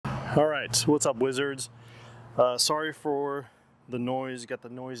All right, what's up, wizards? Sorry for the noise. You got the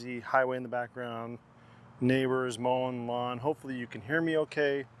noisy highway in the background, neighbors mowing lawn. Hopefully you can hear me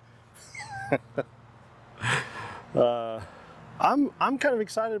okay. I'm kind of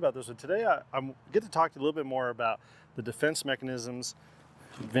excited about this. So today I get to talk to you a little bit more about the Defense Mechanisms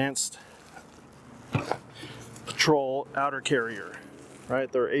Advanced Patrol Outer Carrier,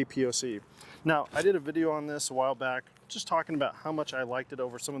 right? Their APOC. Now, I did a video on this a while back, just talking about how much I liked it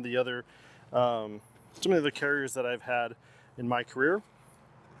over some of the other carriers that I've had in my career.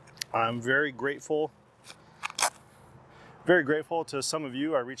 I'm very grateful to some of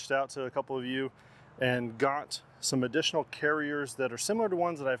you. I reached out to a couple of you and got some additional carriers that are similar to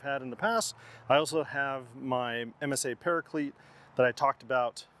ones that I've had in the past. I also have my MSA Paraclete that I talked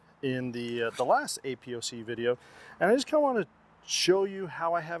about in the last APOC video, and I just kind of want to show you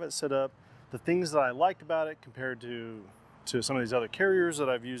how I have it set up, the things that I like about it compared to some of these other carriers that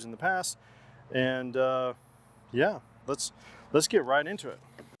I've used in the past, and yeah, let's get right into it.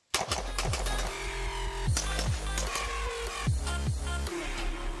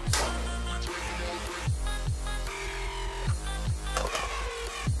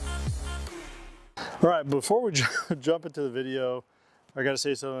 All right, before we jump into the video, I gotta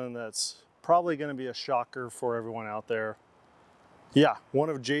say something that's probably gonna be a shocker for everyone out there. Yeah, one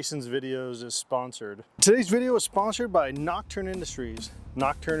of Jason's videos is sponsored. Today's video is sponsored by Nocturn Industries.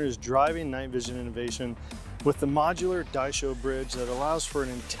 Nocturn is driving night vision innovation with the modular die show bridge that allows for an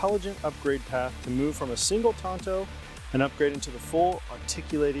intelligent upgrade path to move from a single Tonto and upgrade into the full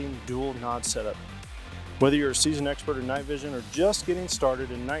articulating dual nod setup. Whether you're a seasoned expert in night vision or just getting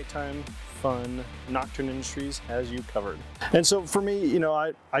started in nighttime fun, Nocturn Industries has you covered. And so for me, you know,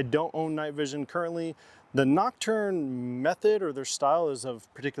 I don't own night vision currently. The Nocturn method or their style is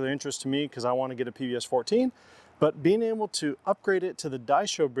of particular interest to me because I want to get a PVS 14, but being able to upgrade it to the die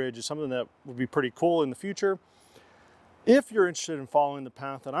show bridge is something that would be pretty cool in the future. If you're interested in following the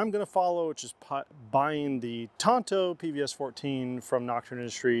path that I'm going to follow, which is buying the Tonto PVS 14 from Nocturn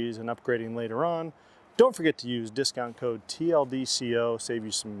Industries and upgrading later on, don't forget to use discount code TLDCO, save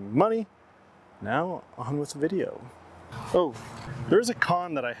you some money. Now on with the video. Oh, there's a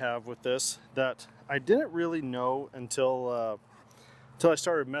con that I have with this that I didn't really know until I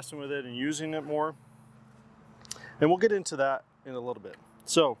started messing with it and using it more. And we'll get into that in a little bit.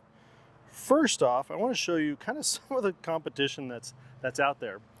 So first off, I want to show you kind of some of the competition that's out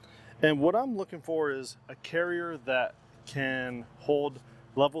there. And what I'm looking for is a carrier that can hold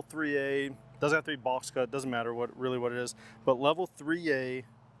level 3A, doesn't have to be box cut, doesn't matter what it is, but level 3A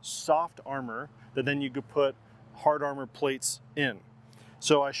soft armor that then you could put hard armor plates in.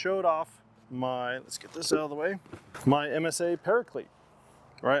 So I showed off my, let's get this out of the way, my MSA Paraclete,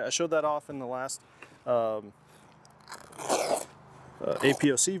 right? I showed that off in the last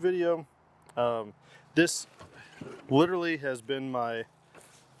APOC video. This literally has been my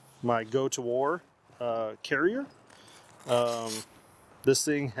go-to war carrier. This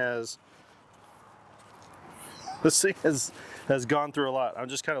thing has gone through a lot. I'm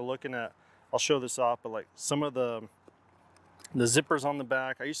just kind of looking at, I'll show this off, but like some of the zippers on the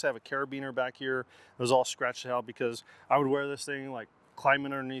back. I used to have a carabiner back here. It was all scratched out because I would wear this thing like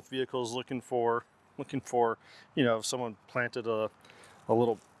climbing underneath vehicles looking for, you know, if someone planted a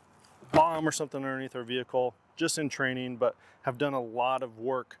little bomb or something underneath their vehicle, just in training, but have done a lot of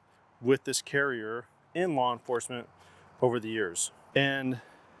work with this carrier in law enforcement over the years. And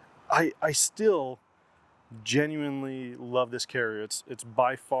I still genuinely love this carrier. It's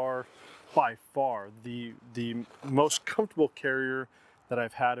by far the most comfortable carrier that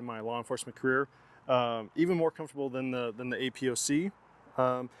I've had in my law enforcement career. Even more comfortable than the APOC,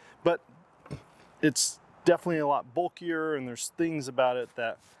 but it's definitely a lot bulkier, and there's things about it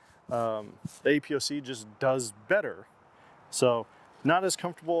that the APOC just does better. So not as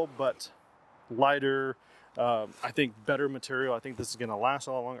comfortable, but lighter. I think better material. I think this is going to last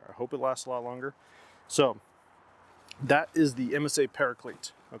a lot longer. I hope it lasts a lot longer. So that is the MSA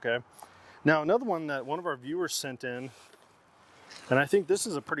Paraclete, okay? Now another one that one of our viewers sent in, and I think this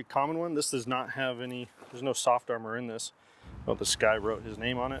is a pretty common one. This does not have any, there's no soft armor in this. Well, this guy wrote his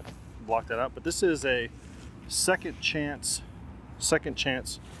name on it, blocked that out, but this is a second chance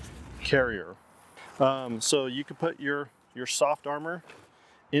carrier. So you could put your soft armor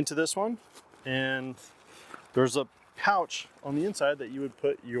into this one, and there's a pouch on the inside that you would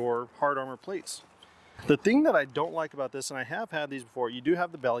put your hard armor plates. The thing that I don't like about this, and I have had these before, you do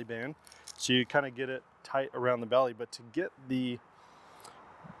have the belly band, so you kind of get it tight around the belly, but to get the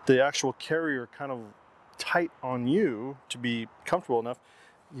actual carrier kind of tight on you to be comfortable enough,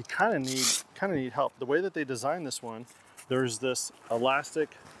 you kind of need help. The way that they designed this one, there's this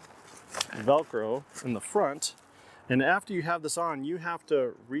elastic Velcro in the front, and after you have this on, you have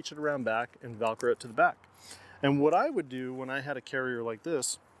to reach it around back and Velcro it to the back. And what I would do when I had a carrier like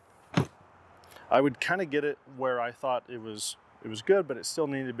this, I would kind of get it where I thought it was good, but it still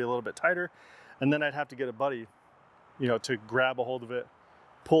needed to be a little bit tighter. And then I'd have to get a buddy, you know, to grab a hold of it,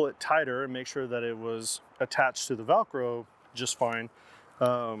 pull it tighter, and make sure that it was attached to the Velcro just fine.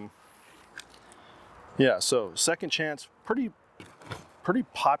 Yeah, so Second Chance, pretty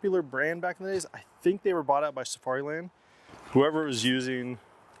popular brand back in the days. I think they were bought out by Safariland. Whoever was using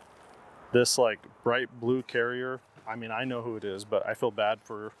this like bright blue carrier, I mean, I know who it is, but I feel bad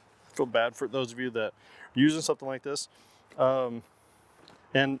for those of you that are using something like this. And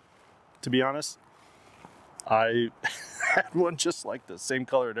to be honest, I had one just like this, same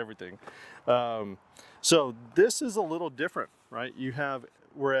color and everything. So this is a little different, right? You have,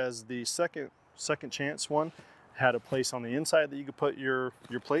 whereas the second Chance one had a place on the inside that you could put your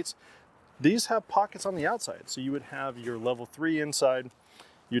plates. These have pockets on the outside. So you would have your level 3 inside.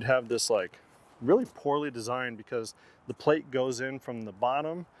 You'd have this like really poorly designed because the plate goes in from the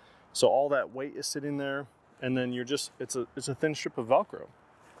bottom. So all that weight is sitting there. And then you're just, it's a thin strip of Velcro.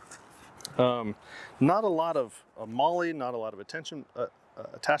 Not a lot of MOLLE, not a lot of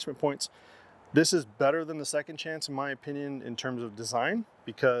attachment points. This is better than the Second Chance in my opinion in terms of design,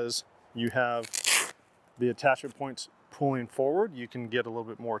 because you have the attachment points pulling forward. You can get a little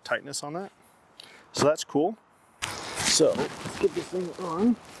bit more tightness on that. So that's cool. So let's get this thing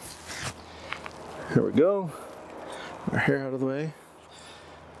on. Here we go. Our hair out of the way.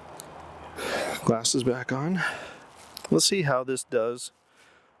 Glasses back on. Let's see how this does.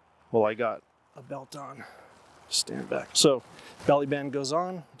 Well, I got a belt on. Stand back. So belly band goes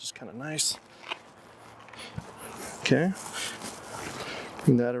on, which is kind of nice. Okay.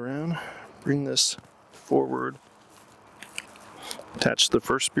 Bring that around. Bring this forward. Attach the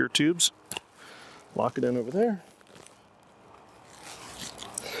first spear tubes. Lock it in over there.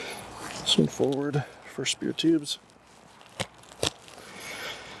 This one forward. First spear tubes.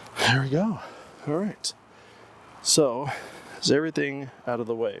 There we go. All right. So is everything out of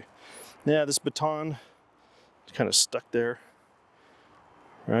the way? Yeah, this baton is kind of stuck there,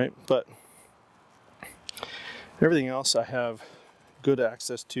 right? But everything else I have good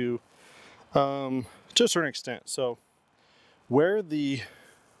access to a certain extent. So where the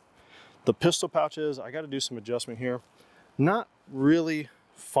pistol pouch is, I got to do some adjustment here. Not really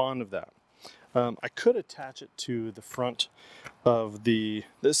fond of that. I could attach it to the front of the,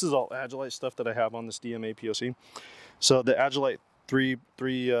 this is all Agilite stuff that I have on this DM APOC. So the Agilite 3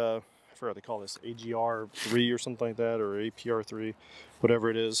 I forgot what they call this, AGR 3 or something like that, or APR 3, whatever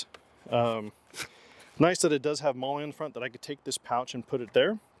it is. Nice that it does have MOLLE in front, that I could take this pouch and put it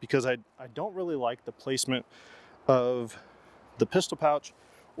there, because I don't really like the placement of the pistol pouch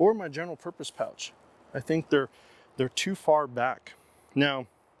or my general purpose pouch. I think they're too far back. Now,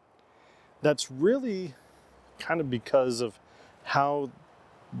 that's really kind of because of how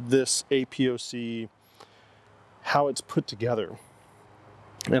this APOC, how it's put together.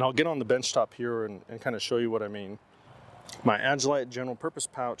 And I'll get on the bench top here and kind of show you what I mean. My Agilite general purpose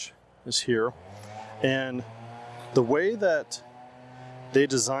pouch is here. And the way that they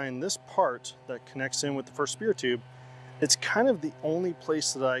designed this part that connects in with the first spear tube, it's kind of the only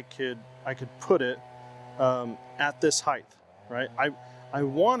place that I could put it at this height, right? I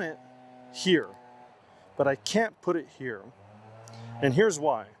want it here, but I can't put it here. And here's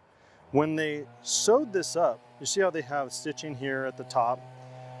why. When they sewed this up, you see how they have stitching here at the top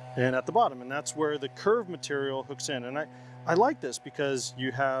and at the bottom, and that's where the curved material hooks in. And I like this because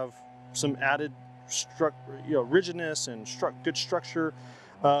you have some added rigidness and good structure.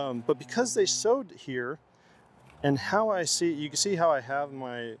 But because they sewed here, and how I see, you can see how I have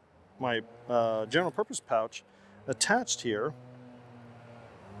my general purpose pouch attached here.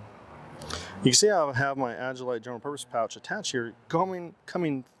 You can see how I have my Agilite general purpose pouch attached here,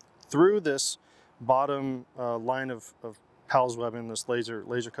 coming through this bottom line of Powell's webbing, this laser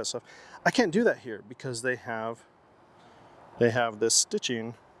cut stuff. I can't do that here because they have this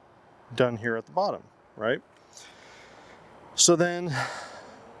stitching done here at the bottom, right? So then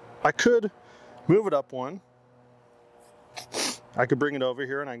I could move it up one. I could bring it over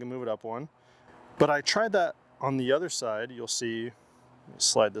here and I can move it up one. But I tried that on the other side. You'll see,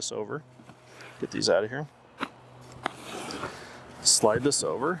 slide this over, get these out of here. Slide this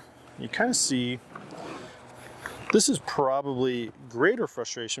over. You kind of see, this is probably greater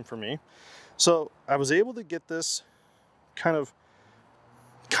frustration for me. So I was able to get this kind of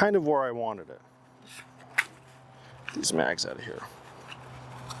where I wanted it. Get these mags out of here.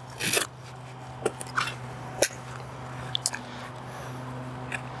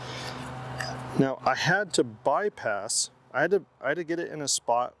 Now I had to bypass, I had to get it in a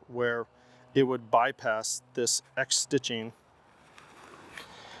spot where it would bypass this X stitching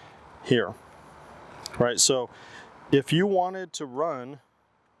here, right? So if you wanted to run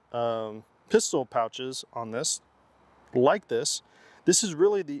pistol pouches on this, like this, this is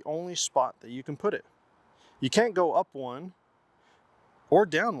really the only spot that you can put it. You can't go up one or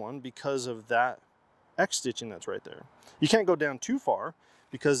down one because of that X stitching that's right there. You can't go down too far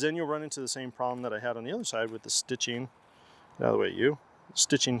because then you'll run into the same problem that I had on the other side with the stitching, get out of the way,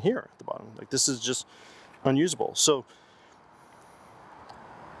 stitching here at the bottom. Like, this is just unusable. So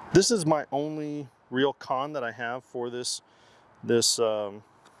this is my only real con that I have for this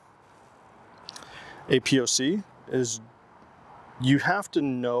APOC, is you have to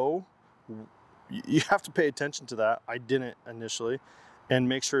know, you have to pay attention to that. I didn't initially, and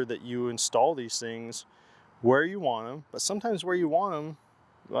make sure that you install these things where you want them. But sometimes where you want them,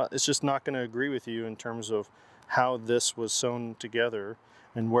 well, it's just not going to agree with you in terms of how this was sewn together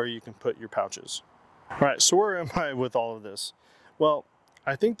and where you can put your pouches. All right, so where am I with all of this? Well,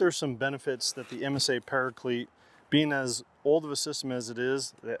 I think there's some benefits that the MSA Paraclete, being as old of a system as it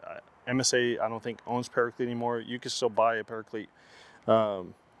is, MSA I don't think owns Paraclete anymore. You can still buy a Paraclete. I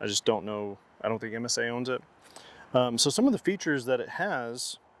just don't know, I don't think MSA owns it. So some of the features that it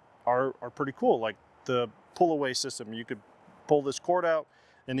has are pretty cool, like the pull away system. You could pull this cord out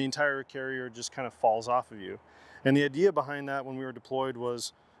and the entire carrier just kind of falls off of you. And the idea behind that when we were deployed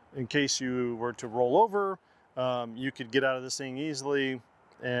was, in case you were to roll over, you could get out of this thing easily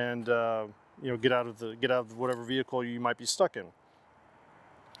and you know, get out of whatever vehicle you might be stuck in.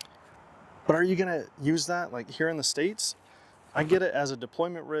 But are you gonna use that like here in the States? I get it as a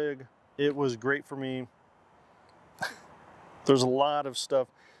deployment rig. It was great for me. There's a lot of stuff,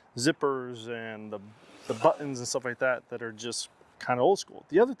 zippers and the buttons and stuff like that, that are just kind of old school.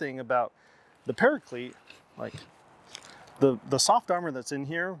 The other thing about the Paraclete, like the soft armor that's in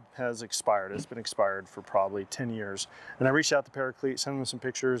here has expired. It's been expired for probably 10 years. And I reached out to Paraclete, sent them some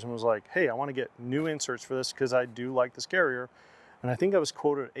pictures, and was like, hey, I want to get new inserts for this because I do like this carrier. And I think I was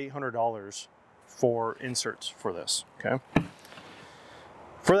quoted $800 for inserts for this, okay?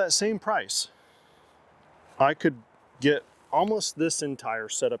 For that same price, I could get almost this entire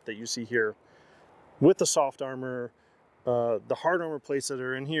setup that you see here with the soft armor, the hard armor plates that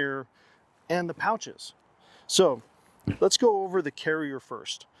are in here, and the pouches. So let's go over the carrier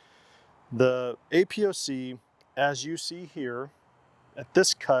first. The APOC, as you see here, at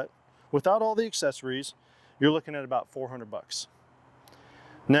this cut, without all the accessories, you're looking at about 400 bucks.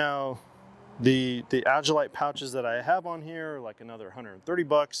 Now, the Agilite pouches that I have on here are like another 130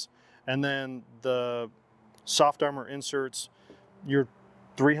 bucks. And then the soft armor inserts, you're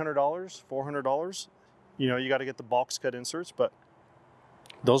 $300, $400. You know, you got to get the box cut inserts, but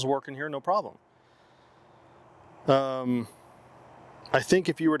those work in here, no problem. I think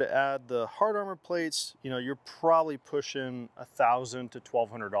if you were to add the hard armor plates, you know, you're probably pushing $1,000 to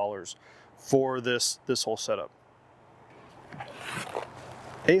 $1,200 for this whole setup.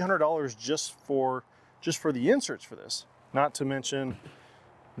 $800 just for the inserts for this, not to mention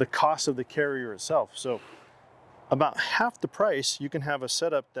the cost of the carrier itself. So about half the price, you can have a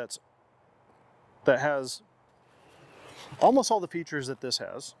setup that has almost all the features that this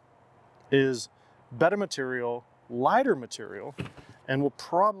has, is better material, lighter material, and will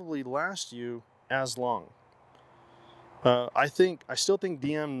probably last you as long. I still think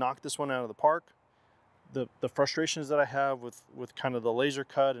DM knocked this one out of the park. The frustrations that I have with kind of the laser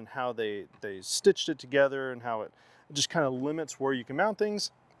cut and how they stitched it together and how it just kind of limits where you can mount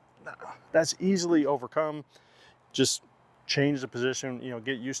things, that's easily overcome. Just change the position, you know,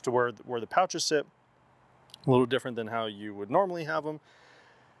 get used to where the pouches sit, a little different than how you would normally have them,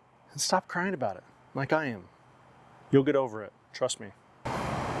 and stop crying about it like I am. You'll get over it, trust me.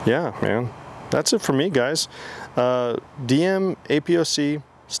 Yeah, man, that's it for me, guys. DM APOC,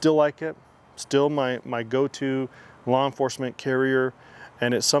 still like it. Still my go-to law enforcement carrier,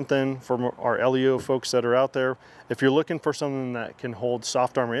 and it's something for our LEO folks that are out there. If you're looking for something that can hold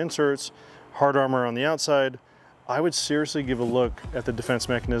soft armor inserts, hard armor on the outside, I would seriously give a look at the Defense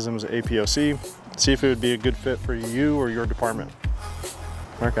Mechanisms APOC, see if it would be a good fit for you or your department.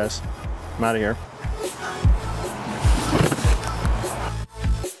 All right, guys, I'm out of here.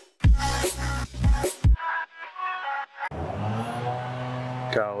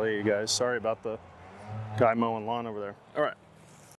 Golly, you guys, sorry about the guy mowing lawn over there. All right.